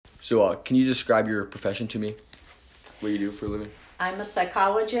So can you describe your profession to me? What you do for a living? I'm a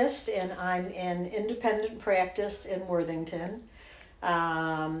psychologist, and I'm in independent practice in Worthington.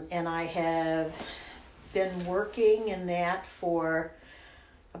 And I have been working in that for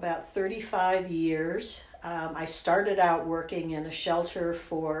about 35 years. I started out working in a shelter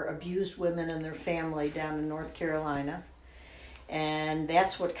for abused women and their family down in North Carolina. And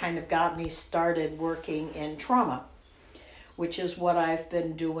that's what kind of got me started working in trauma, which is what I've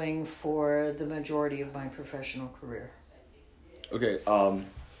been doing for the majority of my professional career. Okay,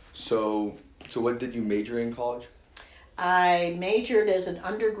 so what did you major in college? I majored as an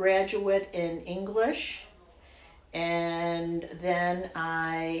undergraduate in English, and then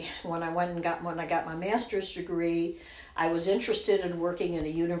when I got my master's degree, I was interested in working in a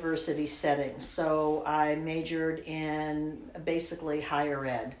university setting, so I majored in basically higher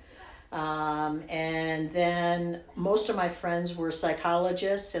ed. And then most of my friends were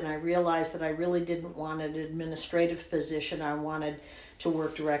psychologists, and I realized that I really didn't want an administrative position. I wanted to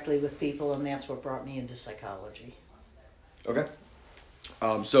work directly with people, and that's what brought me into psychology. Okay.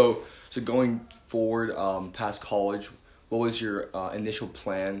 So going forward, past college, what was your initial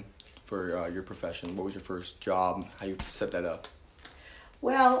plan for your profession? What was your first job? How you set that up?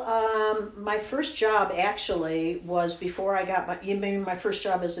 Well, my first job actually was before I got you mean my first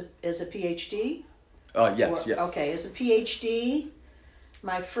job as a PhD? Yes, yeah. Okay, as a PhD,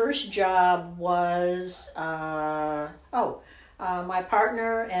 my first job was my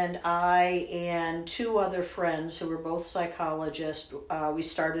partner and I and two other friends who were both psychologists, we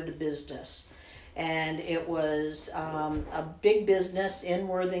started a business. And it was a big business in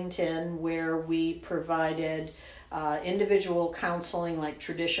Worthington where we provided individual counseling like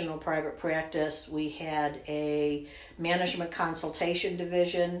traditional private practice. We had a management consultation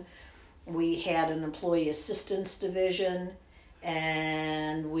division. We had an employee assistance division.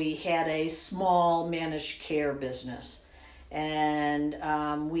 And we had a small managed care business. And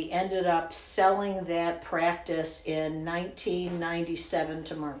we ended up selling that practice in 1997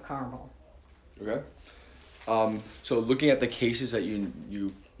 to Mark Carmel. Okay. So looking at the cases that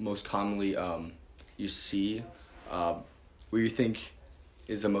you most commonly you see, what do you think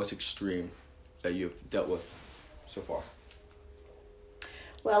is the most extreme that you've dealt with so far?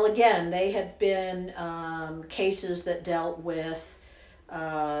 Well, again, they have been cases that dealt with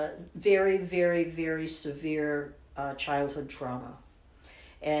very, very, very severe childhood trauma.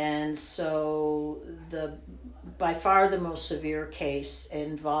 And so by far the most severe case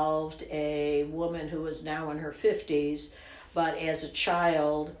involved a woman who is now in her 50s, but as a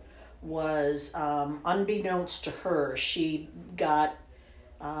child was, unbeknownst to her, she got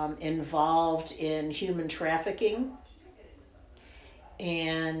involved in human trafficking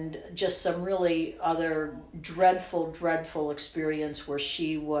and just some really other dreadful experience where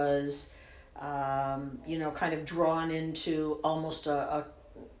she was, kind of drawn into almost a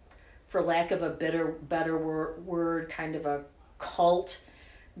for lack of a better word, kind of a cult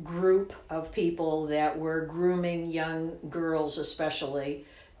group of people that were grooming young girls, especially,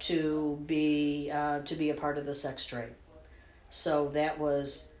 to be a part of the sex trade. So that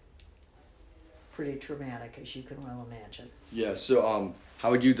was pretty traumatic, as you can well imagine. Yeah. So,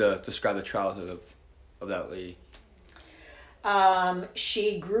 how would you describe the childhood of that lady?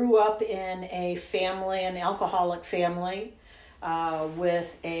 She grew up in an alcoholic family.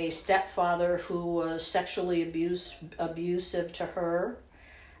 With a stepfather who was sexually abusive to her.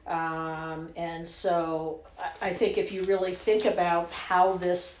 And so I think if you really think about how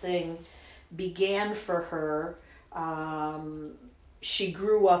this thing began for her, she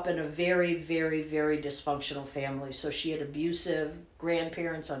grew up in a very, very, very dysfunctional family. So she had abusive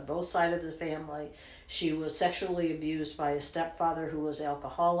grandparents on both sides of the family. She was sexually abused by a stepfather who was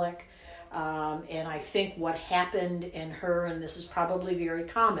alcoholic. And I think what happened in her, and this is probably very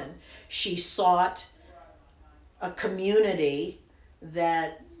common, she sought a community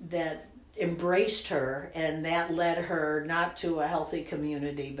that embraced her, and that led her not to a healthy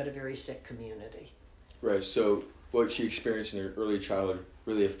community, but a very sick community. Right, so what she experienced in her early childhood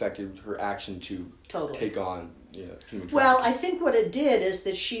really affected her action to take on human trafficking. Well, I think what it did is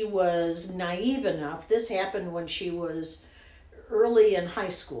that she was naive enough. This happened when she was early in high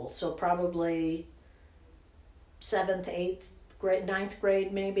school, so probably 7th, 8th grade, 9th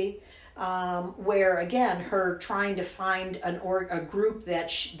grade maybe, where again her trying to find a group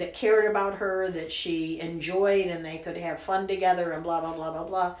that cared about her, that she enjoyed, and they could have fun together and blah blah blah blah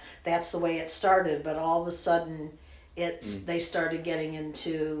blah. That's the way it started, but all of a sudden they started getting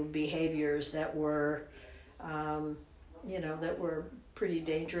into behaviors that were that were pretty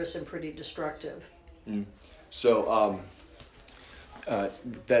dangerous and pretty destructive. So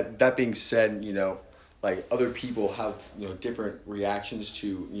That being said, like other people have different reactions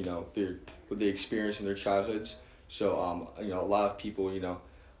to their what they experience in their childhoods. So a lot of people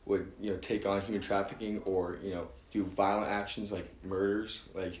would take on human trafficking or do violent actions like murders.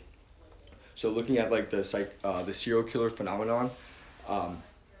 Like, so looking at like the serial killer phenomenon.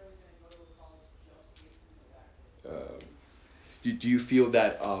 Do you feel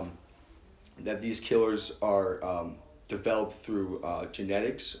that that these killers are developed through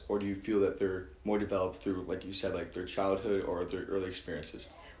genetics, or do you feel that they're more developed through, like you said, like their childhood or their early experiences?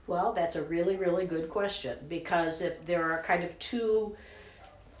 Well, that's a really, really good question, because if there are kind of two,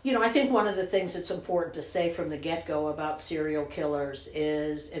 I think one of the things that's important to say from the get-go about serial killers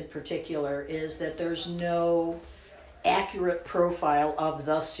is that there's no accurate profile of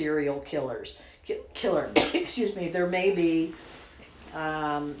the serial killer. Excuse me. There may be,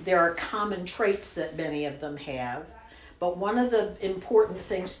 there are common traits that many of them have, but one of the important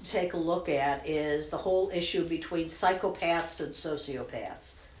things to take a look at is the whole issue between psychopaths and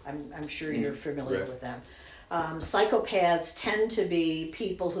sociopaths. I'm sure you're familiar with them. Psychopaths tend to be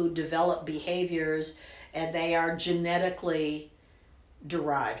people who develop behaviors and they are genetically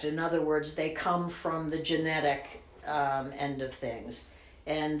derived. In other words, they come from the genetic end of things.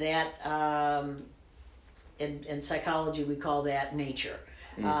 And that, in psychology, we call that nature.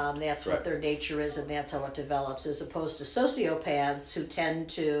 That's what their nature is, and that's how it develops, as opposed to sociopaths who tend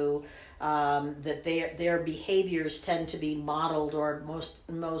to, that their behaviors tend to be modeled or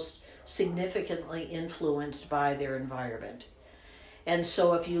most significantly influenced by their environment. And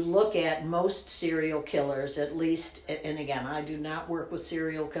so if you look at most serial killers, at least, and again, I do not work with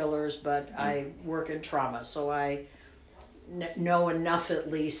serial killers, but I work in trauma, so I know enough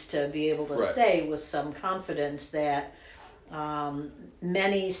at least to be able to say with some confidence that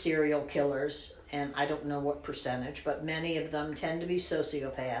many serial killers, and I don't know what percentage, but many of them tend to be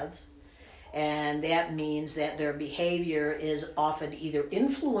sociopaths. And that means that their behavior is often either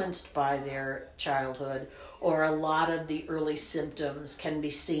influenced by their childhood, or a lot of the early symptoms can be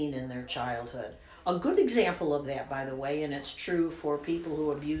seen in their childhood. A good example of that, by the way, and it's true for people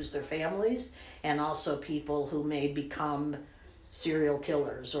who abuse their families and also people who may become serial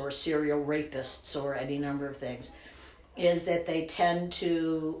killers or serial rapists or any number of things, is that they tend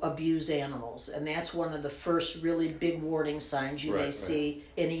to abuse animals. And that's one of the first really big warning signs you may see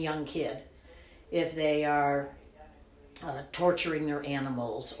in a young kid. If they are torturing their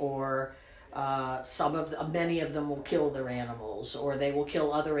animals, or many of them will kill their animals, or they will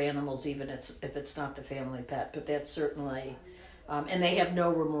kill other animals even if it's not the family pet. But that's certainly, and they have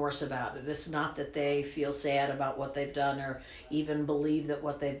no remorse about it. It's not that they feel sad about what they've done or even believe that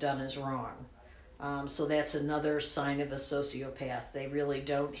what they've done is wrong. So that's another sign of a sociopath. They really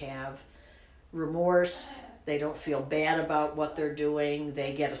don't have remorse. They don't feel bad about what they're doing.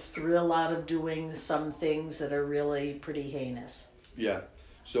 They get a thrill out of doing some things that are really pretty heinous. Yeah.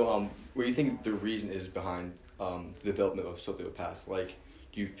 So what do you think the reason is behind the development of sociopaths? Like,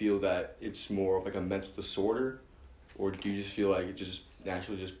 do you feel that it's more of like a mental disorder, or do you just feel like it's just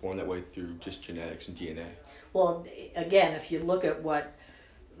naturally just born that way through just genetics and DNA? Well, again, if you look at what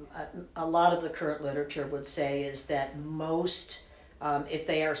a lot of the current literature would say, is that most, if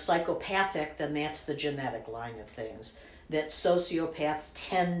they are psychopathic, then that's the genetic line of things. That sociopaths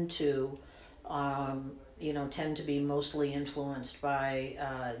tend to be mostly influenced by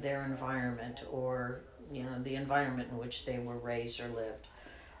their environment, or the environment in which they were raised or lived.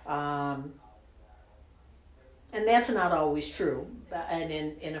 And that's not always true. And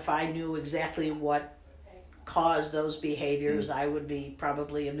if I knew exactly what caused those behaviors, I would be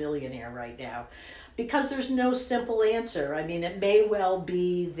probably a millionaire right now. Because there's no simple answer. I mean, it may well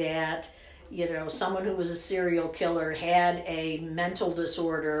be that, someone who was a serial killer had a mental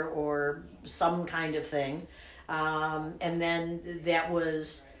disorder or some kind of thing, and then that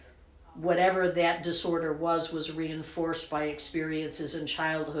was, whatever that disorder was reinforced by experiences in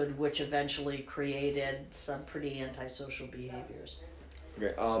childhood, which eventually created some pretty antisocial behaviors.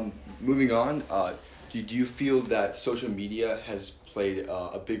 Okay, moving on, do you feel that social media has played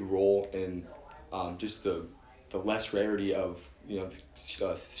a big role in just the less rarity of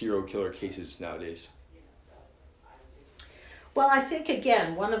serial killer cases nowadays? Well, I think,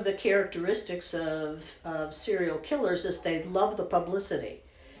 again, one of the characteristics of serial killers is they love the publicity.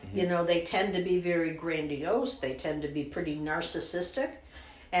 Mm-hmm. They tend to be very grandiose. They tend to be pretty narcissistic.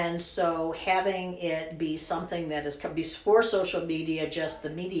 And so having it be something that is for social media, just the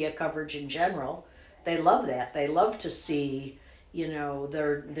media coverage in general, they love that. They love to see,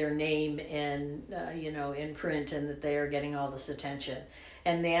 their name in, in print, and that they are getting all this attention.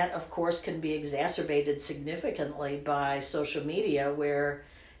 And that, of course, can be exacerbated significantly by social media, where,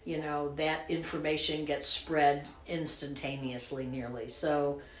 that information gets spread instantaneously nearly.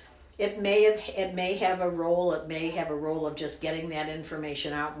 So it may have a role. It may have a role of just getting that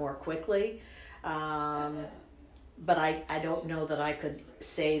information out more quickly. But I don't know that I could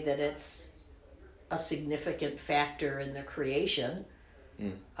say that it's a significant factor in the creation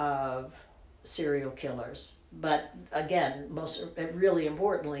of serial killers. But again, really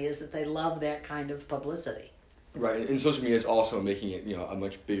importantly is that they love that kind of publicity. Right, and social media is also making it a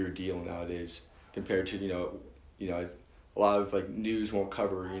much bigger deal nowadays compared to a lot of like news won't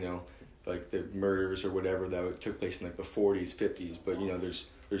cover like the murders or whatever that took place in like the 40s, 50s, but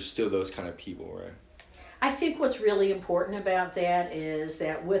there's still those kind of people, right? I think what's really important about that is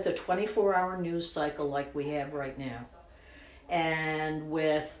that with a 24-hour news cycle like we have right now, and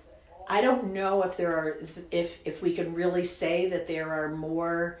I don't know if we can really say that there are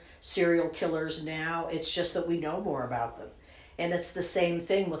more serial killers now. It's just that we know more about them. And it's the same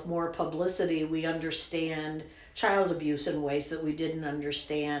thing with more publicity. We understand child abuse in ways that we didn't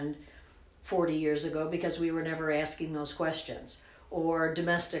understand 40 years ago because we were never asking those questions, or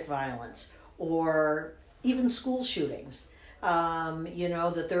domestic violence, or even school shootings.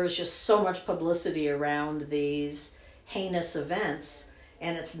 That there is just so much publicity around these heinous events,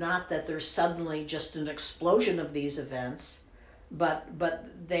 and it's not that there's suddenly just an explosion of these events, but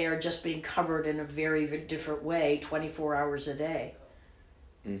they are just being covered in a very, very different way 24 hours a day.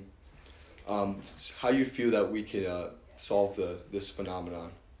 How do you feel that we could solve this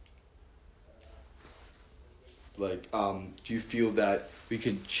phenomenon? Like, do you feel that we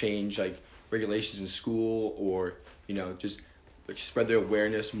could change like regulations in school, or just like spread the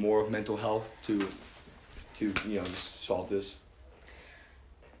awareness more of mental health to just solve this?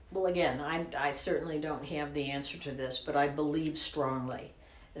 Well, again, I certainly don't have the answer to this, but I believe strongly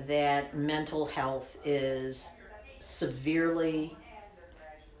that mental health is severely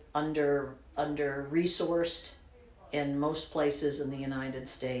under-resourced in most places in the United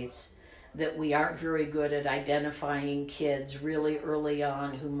States, that we aren't very good at identifying kids really early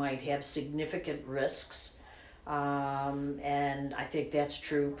on who might have significant risks. And I think that's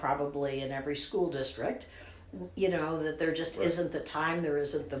true probably in every school district. That there just isn't the time, there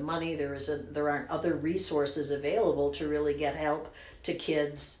isn't the money, there aren't other resources available to really get help to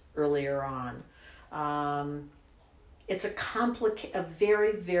kids earlier on. It's a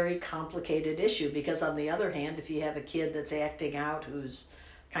very, very complicated issue, because on the other hand, if you have a kid that's acting out who's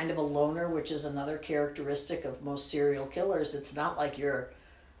kind of a loner, which is another characteristic of most serial killers, it's not like you're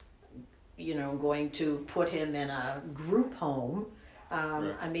going to put him in a group home.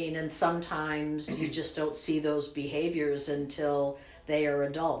 And sometimes you just don't see those behaviors until they are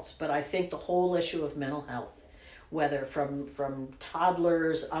adults. But I think the whole issue of mental health, whether from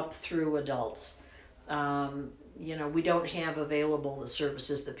toddlers up through adults, we don't have available the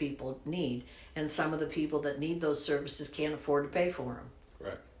services that people need. And some of the people that need those services can't afford to pay for them.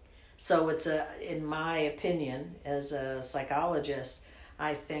 Right. So in my opinion, as a psychologist,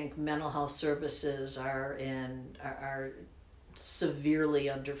 I think mental health services are severely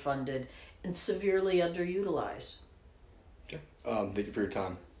underfunded and severely underutilized. Okay. Thank you for your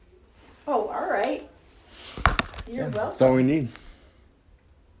time. Oh, all right. You're welcome. That's all we need.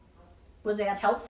 Was that helpful?